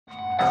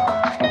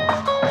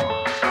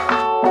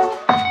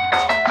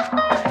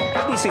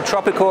ABC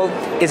Tropical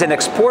is an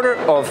exporter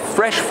of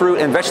fresh fruit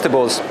and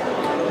vegetables.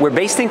 We're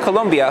based in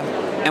Colombia,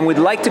 and we'd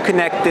like to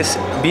connect this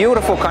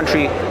beautiful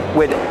country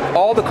with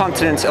all the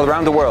continents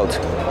around the world.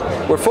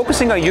 We're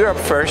focusing on Europe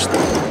first,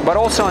 but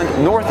also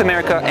on North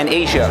America and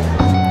Asia.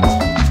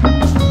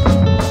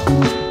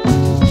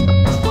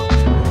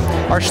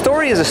 Our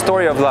story is a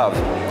story of love.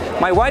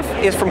 My wife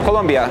is from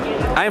Colombia,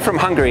 I'm from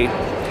Hungary,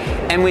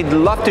 and we'd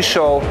love to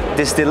show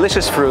this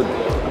delicious fruit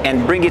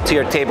and bring it to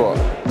your table.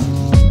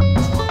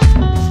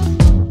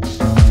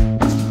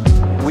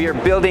 We are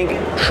building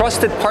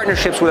trusted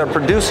partnerships with our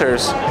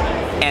producers,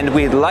 and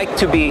we'd like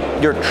to be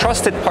your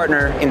trusted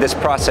partner in this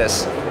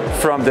process,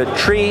 from the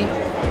tree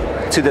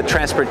to the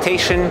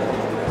transportation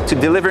to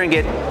delivering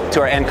it to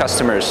our end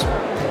customers.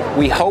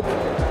 We hope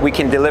we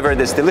can deliver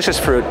this delicious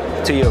fruit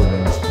to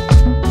you.